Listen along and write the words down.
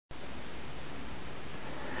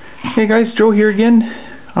Hey guys, Joe here again.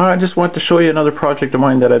 I just want to show you another project of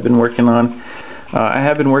mine that I've been working on. I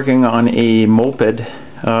have been working on a moped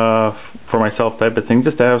for myself type of thing,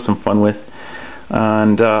 just to have some fun with.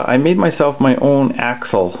 And I made myself my own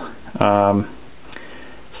axle.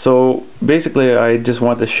 So basically I just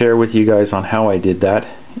want to share with you guys on how I did that.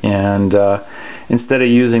 And instead of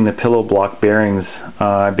using the pillow block bearings,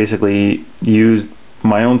 I basically used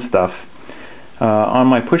my own stuff. On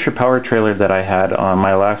my pusher power trailer that I had on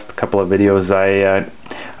my last couple of videos,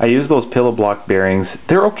 I used those pillow block bearings.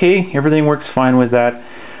 They're okay, everything works fine with that.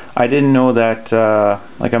 I didn't know that,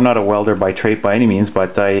 like, I'm not a welder by trade by any means,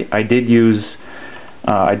 but I did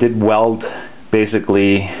weld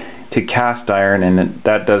basically to cast iron, and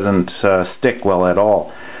that doesn't stick well at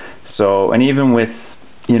all. So, and even with,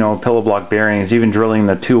 you know, pillow block bearings, even drilling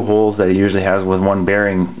the two holes that it usually has with one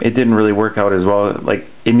bearing, it didn't really work out as well. Like,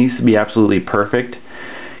 it needs to be absolutely perfect,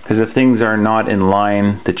 because if things are not in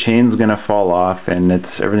line, the chain's going to fall off and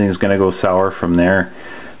everything's going to go sour from there.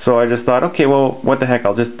 So I just thought, okay, well, what the heck,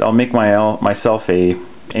 I'll make myself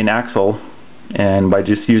an axle, and by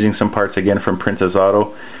just using some parts again from Princess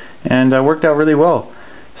Auto, and it worked out really well.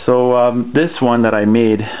 So this one that I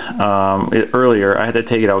made earlier, I had to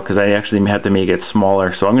take it out because I actually had to make it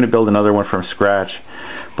smaller. So I'm going to build another one from scratch.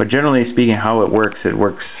 But generally speaking, how it works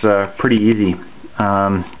pretty easy.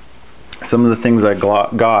 Some of the things I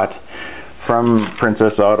got from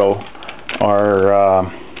Princess Auto are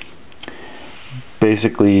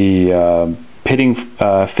basically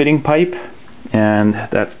fitting pipe, and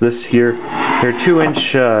that's this here. They're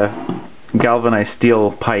 2-inch galvanized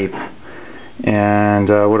steel pipe. And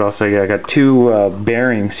what else I got? I got two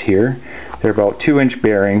bearings here. They're about 2-inch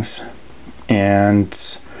bearings, and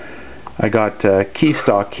I got a key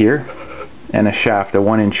stock here and a shaft, a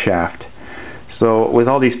 1-inch shaft. So with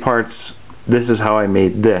all these parts, this is how I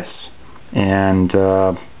made this, and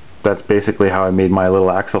that's basically how I made my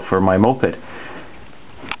little axle for my moped.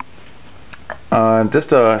 Just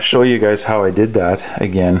to show you guys how I did that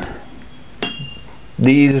again.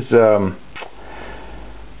 These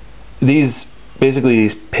basically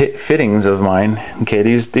these fittings of mine, okay,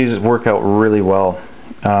 these work out really well.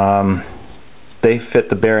 They fit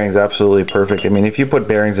the bearings absolutely perfect. I mean, if you put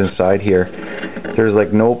bearings inside here, there's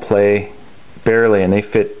like no play, barely, and they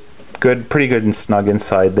fit good, pretty good and snug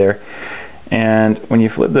inside there. And when you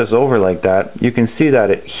flip this over like that, you can see that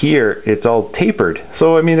here it's all tapered.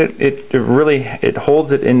 So I mean, it really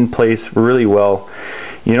holds it in place really well.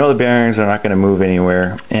 You know the bearings are not going to move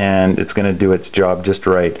anywhere, and it's going to do its job just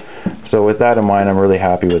right. So with that in mind, I'm really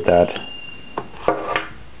happy with that.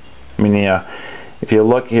 I mean, yeah, if you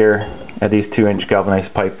look here at these 2-inch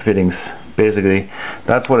galvanized pipe fittings, basically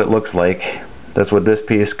that's what it looks like. That's what this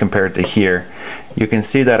piece compared to here. You can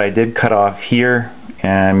see that I did cut off here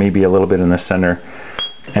and maybe a little bit in the center,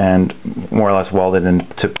 and more or less welded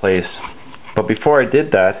into place. But before I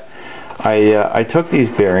did that, I took these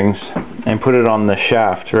bearings and put it on the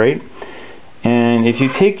shaft, right? And if you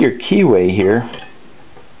take your keyway here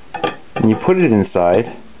and you put it inside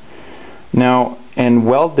now and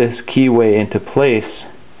weld this keyway into place,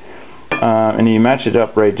 and you match it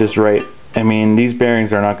up just right, I mean, these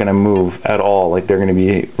bearings are not going to move at all. Like, they're going to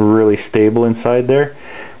be really stable inside there.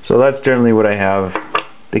 So that's generally what I have.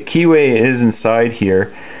 The keyway is inside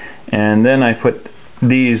here, and then I put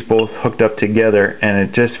these both hooked up together, and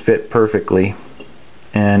it just fit perfectly,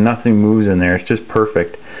 and nothing moves in there. It's just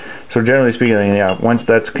perfect. So generally speaking, yeah, once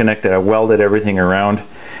that's connected, I welded everything around,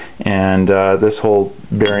 and this whole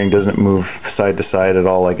bearing doesn't move side to side at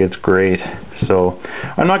all. Like, it's great. So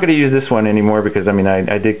I'm not going to use this one anymore because, I mean,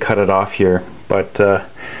 I did cut it off here, but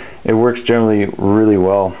it works generally really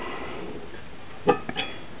well.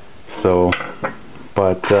 So,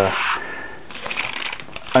 but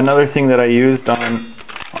another thing that I used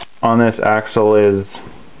on this axle is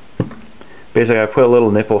basically I put a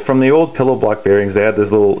little nipple from the old pillow block bearings. They had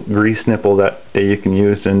this little grease nipple that you can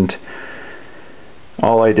use, and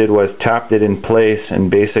all I did was tapped it in place and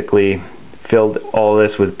basically filled all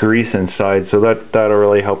this with grease inside, so that'll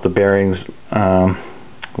really help the bearings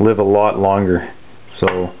live a lot longer.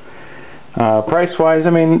 So price wise, I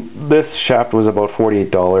mean, this shaft was about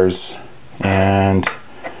 $48, and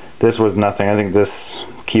this was nothing. I think this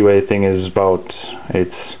keyway thing is about,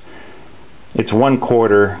 it's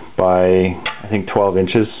 1/4 by, I think, 12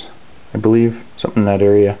 inches, I believe, something in that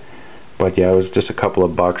area. But yeah, it was just a couple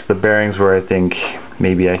of bucks. The bearings were, I think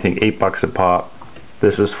 $8 a pop.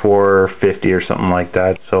 This is $4.50 or something like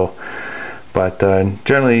that. So, but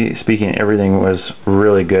generally speaking, everything was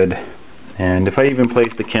really good. And if I even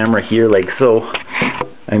place the camera here like so,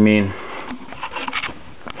 I mean,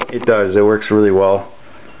 it works really well.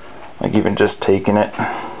 Like even just taking it,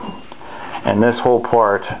 and this whole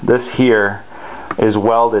part, this here, is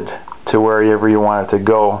welded to wherever you want it to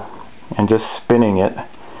go, and just spinning it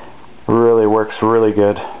really works really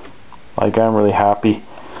good. Like, I'm really happy.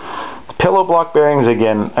 Pillow block bearings,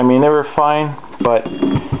 again, I mean, they were fine, but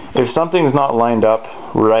if something's not lined up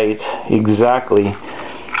right exactly,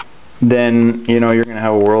 then, you know, you're going to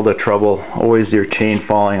have a world of trouble. Always your chain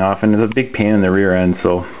falling off, and it's a big pain in the rear end.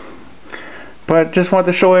 So, but just want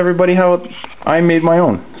to show everybody how I made my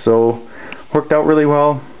own. So, worked out really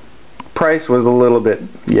well. Price was a little bit,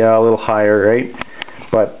 yeah, a little higher, right?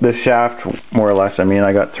 But the shaft, more or less, I mean,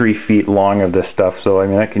 I got 3 feet long of this stuff, so I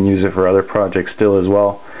mean, I can use it for other projects still as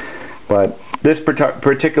well. But this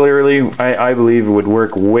particularly, I believe, would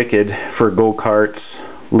work wicked for go-karts,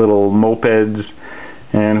 little mopeds,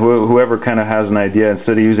 and whoever kind of has an idea,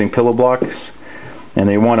 instead of using pillow blocks and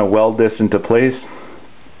they want to weld this into place,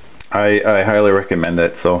 I highly recommend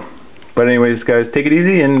it. So, but anyways, guys, take it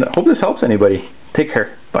easy, and hope this helps anybody. Take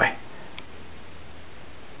care. Bye.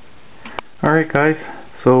 Alright, guys,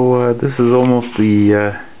 so this is almost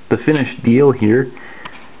the finished deal here.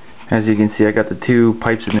 As you can see, I got the 2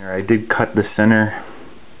 pipes in there. I did cut the center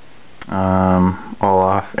all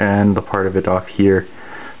off, and the part of it off here,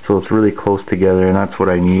 so it's really close together, and that's what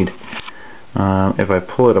I need. If I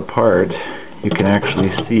pull it apart, you can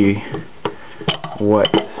actually see what's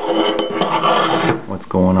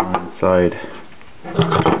going on inside.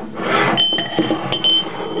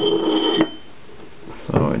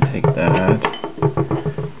 So I take that,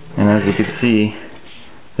 and as you can see,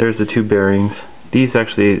 there's the 2 bearings. These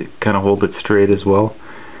actually kind of hold it straight as well.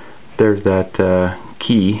 There's that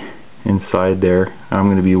key inside there. I'm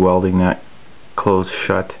going to be welding that closed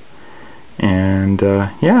shut. And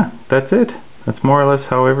yeah, that's it. That's more or less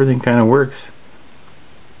how everything kind of works.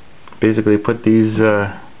 Basically put these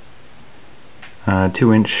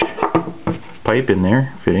 2-inch pipe in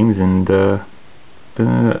there, fittings, and the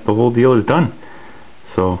whole deal is done.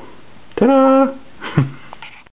 So, ta-da!